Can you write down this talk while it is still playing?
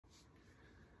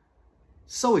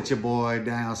So it's your boy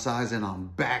Downsize, and I'm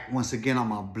back once again on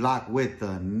my block with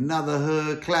another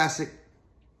hood classic.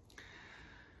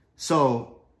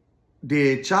 So,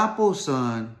 did Chapo's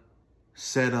son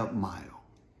set up Mayo?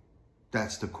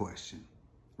 That's the question,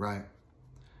 right?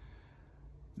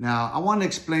 Now, I want to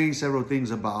explain several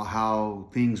things about how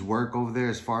things work over there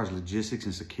as far as logistics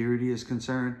and security is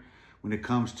concerned when it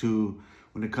comes to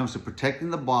protecting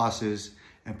the bosses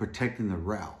and protecting the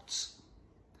routes.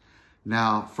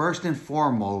 Now, first and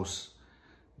foremost,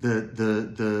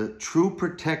 the true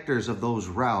protectors of those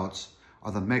routes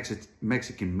are the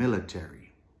Mexican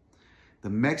military. The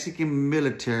Mexican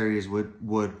military is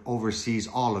what oversees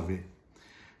all of it.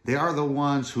 They are the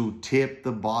ones who tip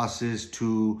the bosses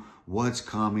to what's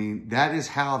coming. That is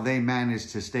how they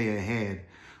manage to stay ahead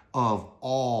of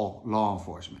all law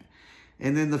enforcement.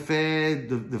 And then the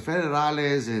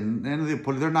federales and the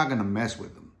police, they're not going to mess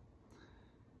with them.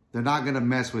 They're not going to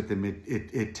mess with them.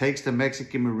 It takes the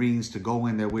Mexican Marines to go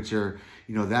in there, which are,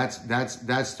 that's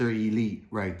their elite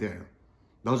right there.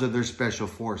 Those are their special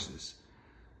forces.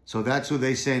 So that's who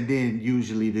they send in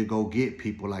usually to go get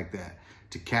people like that,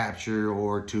 to capture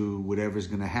or to whatever's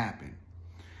going to happen.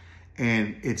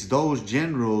 And it's those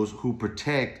generals who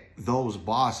protect those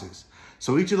bosses.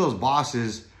 So each of those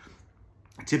bosses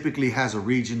typically has a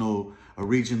regional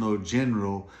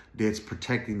general that's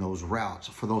protecting those routes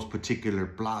for those particular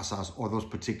plazas or those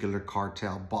particular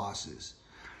cartel bosses.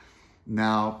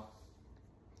 Now,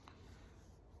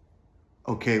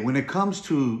 okay, when it comes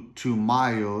to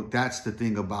Mayo, that's the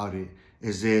thing about it,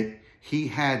 is that he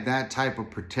had that type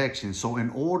of protection. So in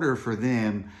order for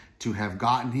them to have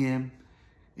gotten him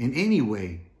in any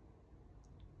way,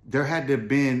 there had to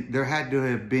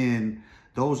have been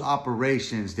those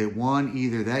operations that, one,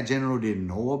 either that general didn't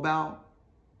know about,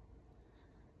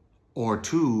 or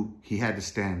two, he had to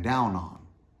stand down on.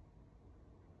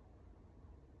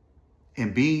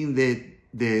 And being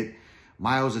that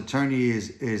Mayo's attorney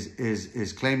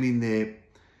is claiming that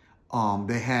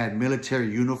they had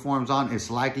military uniforms on, it's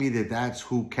likely that that's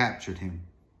who captured him.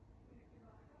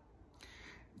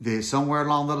 That somewhere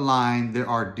along the line there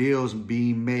are deals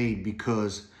being made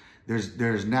because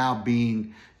there's now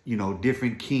being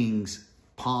different kings,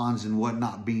 pawns and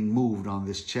whatnot being moved on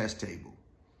this chess table.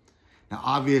 Now,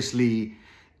 obviously,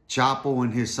 Chapo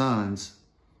and his sons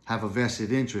have a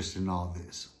vested interest in all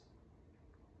this.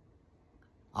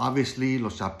 Obviously,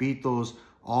 los Chapitos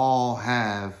all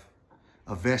have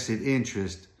a vested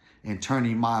interest in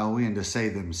turning Mayo in to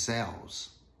save themselves.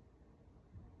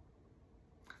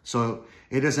 So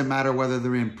it doesn't matter whether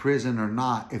they're in prison or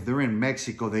not. If they're in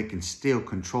Mexico, they can still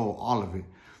control all of it.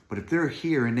 But if they're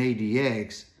here in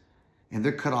ADX and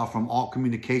they're cut off from all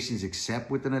communications except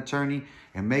with an attorney,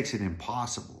 it makes it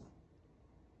impossible.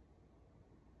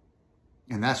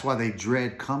 And that's why they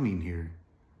dread coming here.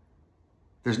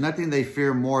 There's nothing they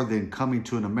fear more than coming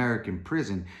to an American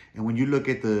prison. And when you look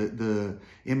at the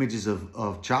images of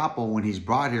Chapo when he's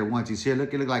brought here, once he's here,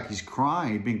 it look like he's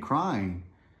crying. He's been crying.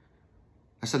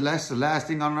 That's the last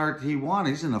thing on earth he wanted.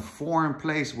 He's in a foreign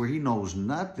place where he knows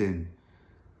nothing.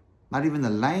 Not even the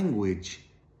language.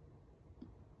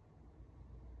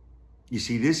 You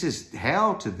see, this is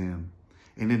hell to them.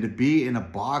 And then to be in a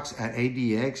box at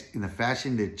ADX in the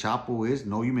fashion that Chapo is,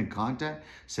 no human contact,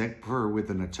 except for with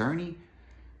an attorney,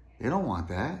 they don't want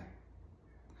that.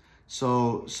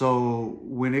 So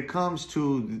when it comes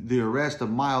to the arrest of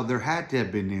Mayo, there had to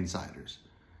have been insiders.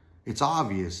 It's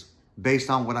obvious based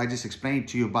on what I just explained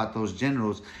to you about those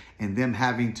generals and them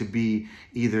having to be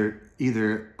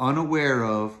either unaware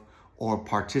of or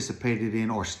participated in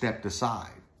or stepped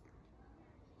aside.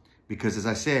 Because as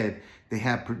I said, they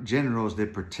have generals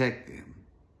that protect them.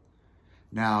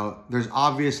 Now, there's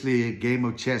obviously a game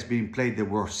of chess being played that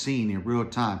we're seeing in real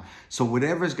time. So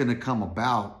whatever's going to come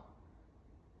about,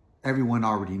 everyone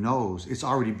already knows. It's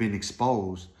already been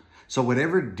exposed. So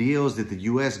whatever deals that the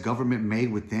U.S. government made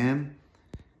with them,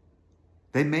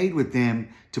 they made with them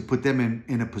to put them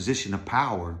in a position of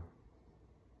power,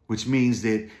 which means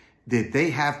that they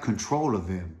have control of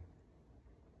them.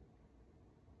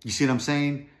 You see what I'm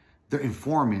saying? They're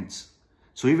informants.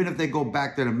 So even if they go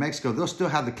back there to Mexico, they'll still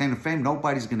have the claim to fame.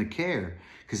 Nobody's going to care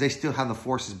because they still have the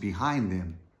forces behind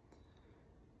them.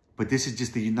 But this is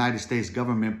just the United States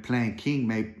government playing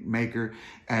kingmaker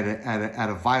at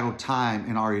a vital time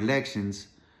in our elections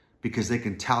because they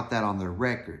can tout that on their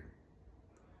record.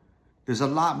 There's a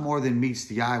lot more than meets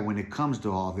the eye when it comes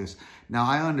to all this. Now,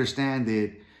 I understand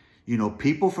that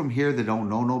people from here that don't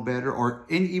know no better, or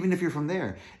even if you're from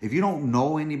there, if you don't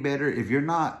know any better, if you're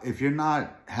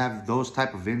not have those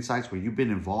type of insights where you've been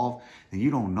involved, then you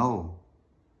don't know.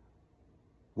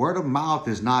 Word of mouth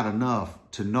is not enough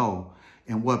to know.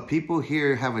 And what people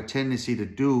here have a tendency to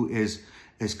do is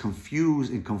confuse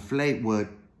and conflate what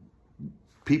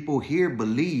people here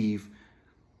believe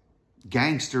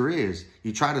gangster is.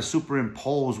 You try to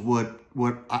superimpose what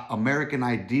American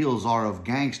ideals are of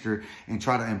gangster and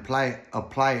try to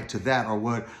apply it to that, or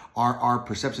what our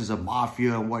perceptions of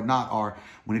mafia and whatnot are,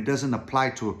 when it doesn't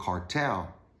apply to a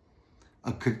cartel.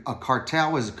 A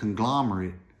cartel is a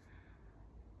conglomerate.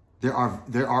 There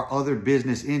are other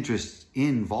business interests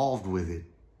involved with it.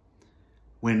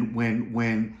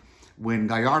 When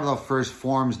Gallardo first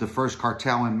forms the first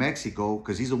cartel in Mexico,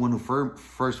 because he's the one who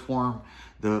first formed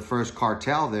the first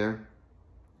cartel there,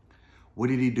 what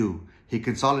did he do? He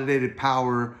consolidated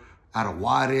power out of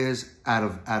Juarez, out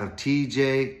of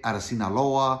TJ, out of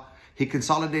Sinaloa. He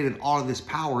consolidated all of this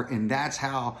power, and that's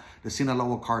how the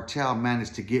Sinaloa cartel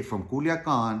managed to get from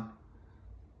Culiacan,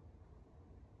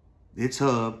 its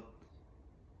hub,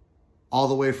 all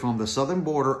the way from the southern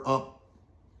border up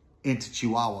into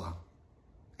Chihuahua,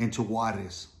 into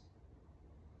Juarez.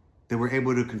 They were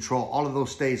able to control all of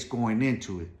those states going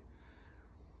into it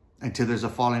until there's a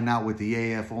falling out with the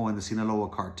AFO and the Sinaloa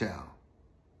cartel.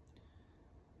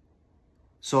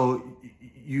 So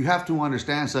you have to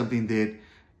understand something, that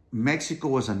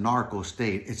Mexico is a narco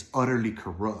state. It's utterly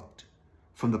corrupt.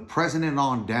 From the president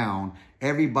on down,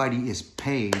 everybody is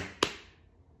paid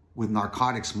with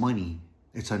narcotics money.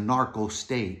 It's a narco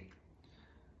state.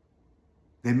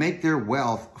 They make their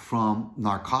wealth from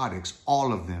narcotics,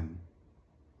 all of them.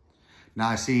 Now,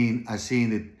 I seen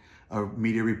a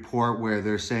media report where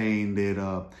they're saying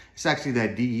that it's actually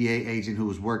that DEA agent who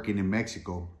was working in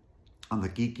Mexico on the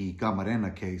Kiki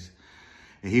Camarena case.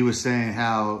 And he was saying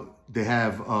how they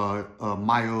have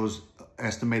Mayo's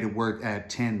estimated worth at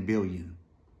 $10 billion.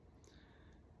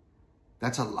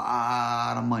 That's a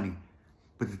lot of money.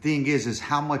 But the thing is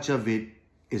how much of it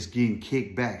is getting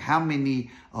kicked back? How many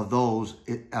of those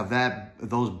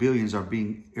billions are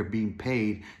being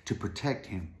paid to protect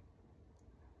him?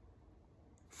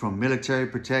 From military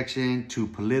protection to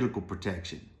political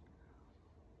protection.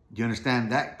 You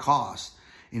understand that cost?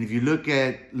 And if you look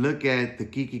at the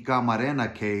Kiki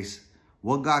Camarena case,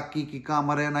 what got Kiki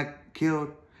Camarena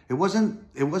killed? It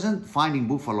wasn't finding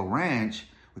Buffalo Ranch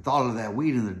with all of that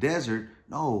weed in the desert.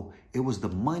 No, it was the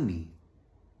money.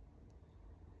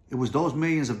 It was those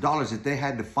millions of dollars that they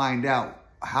had to find out.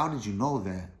 How did you know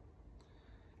that?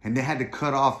 And they had to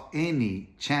cut off any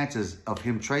chances of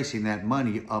him tracing that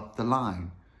money up the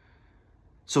line.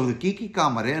 So the Kiki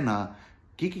Camarena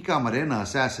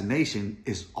assassination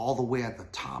is all the way at the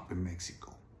top in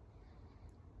Mexico.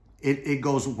 It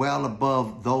goes well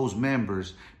above those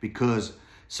members because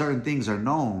certain things are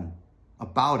known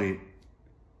about it.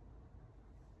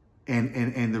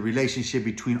 And the relationship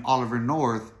between Oliver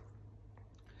North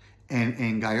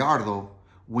and Gallardo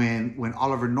when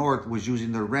Oliver North was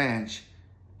using the ranch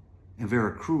in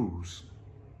Veracruz.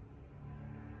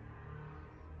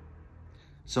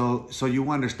 So you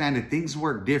understand that things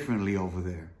work differently over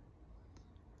there.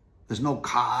 There's no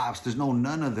cops. There's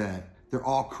none of that. They're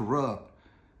all corrupt.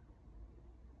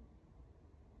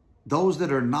 Those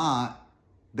that are not,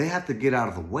 they have to get out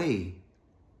of the way.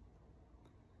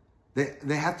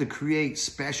 They have to create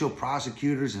special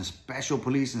prosecutors and special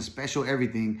police and special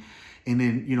everything. And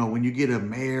then, when you get a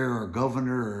mayor or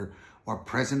governor or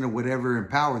president or whatever in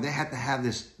power, they have to have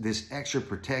this extra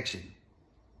protection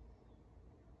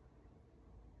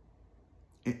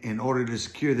in order to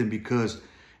secure them, because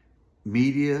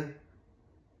media,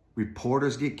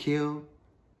 reporters get killed,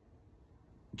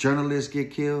 journalists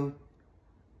get killed,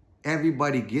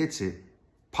 everybody gets it.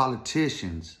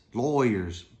 Politicians,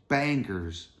 lawyers,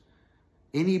 bankers,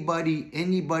 anybody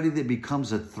that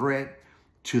becomes a threat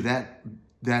to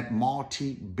that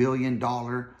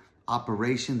multi-billion-dollar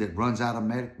operation that runs out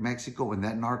of Mexico and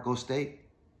that narco state,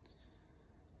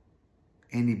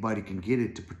 anybody can get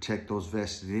it to protect those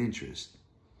vested interests.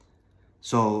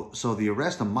 So the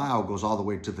arrest of Mayo goes all the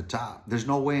way to the top. There's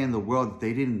no way in the world that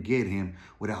they didn't get him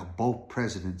without both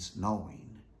presidents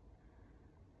knowing,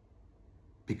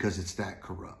 because it's that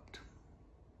corrupt.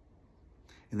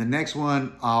 In the next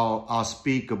one, I'll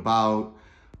speak about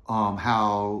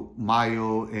how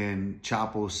Mayo and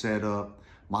Chapo set up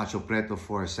Macho Preto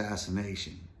for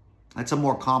assassination. That's a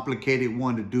more complicated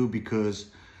one to do because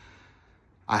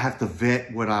I have to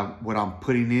vet what I'm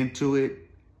putting into it.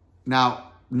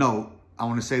 Now, no, I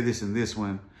want to say this in this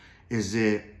one, is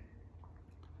that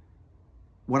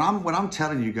what I'm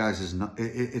telling you guys is not,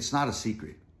 it's not a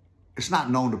secret. It's not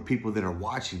known to people that are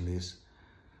watching this,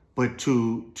 but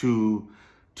to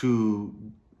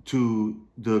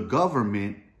the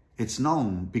government, it's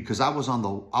known because I was on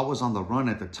the run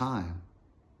at the time.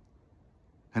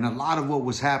 And a lot of what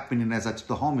was happening, as I told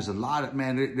the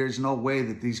homies, there's no way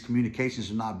that these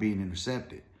communications are not being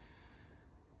intercepted.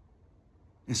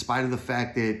 In spite of the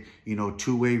fact that,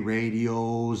 two-way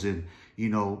radios and,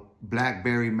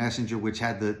 BlackBerry Messenger, which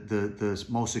had the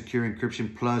most secure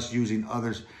encryption, plus using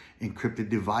others' encrypted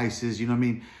devices,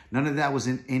 none of that was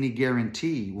in any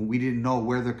guarantee when we didn't know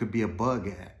where there could be a bug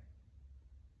at.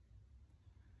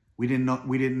 We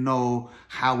didn't know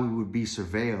how we would be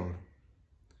surveilled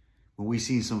when we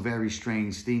seen some very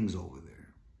strange things over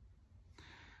there.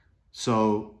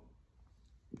 So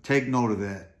take note of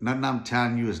that. Nothing I'm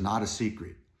telling you is not a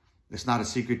secret. It's not a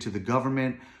secret to the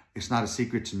government. It's not a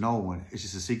secret to no one. It's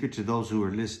just a secret to those who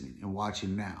are listening and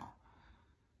watching now.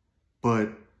 But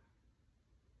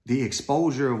the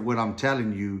exposure of what I'm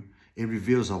telling you, it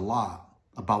reveals a lot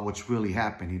about what's really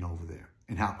happening over there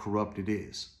and how corrupt it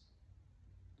is.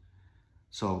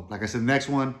 So, like I said, next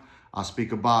one, I'll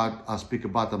speak about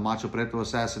the Macho Preto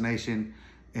assassination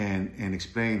and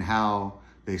explain how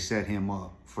they set him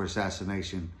up for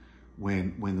assassination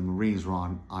when the Marines were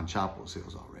on Chapitos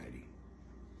hills already.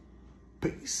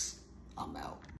 Peace. I'm out.